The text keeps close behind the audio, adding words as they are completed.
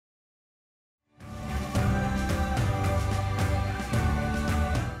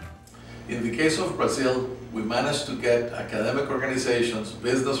in the case of Brazil, we managed to get academic organizations,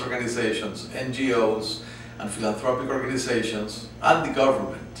 business organizations, NGOs, and philanthropic organizations, and the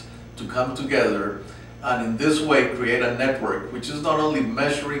government to come together and in this way create a network which is not only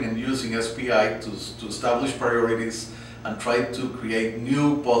measuring and using SPI to establish priorities and try to create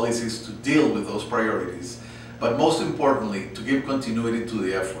new policies to deal with those priorities, but most importantly, to give continuity to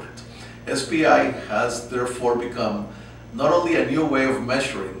the effort. SPI has therefore become not only a new way of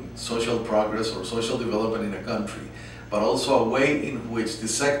measuring social progress or social development in a country, but also a way in which the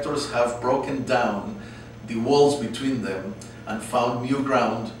sectors have broken down the walls between them and found new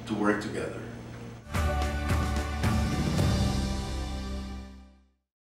ground to work together.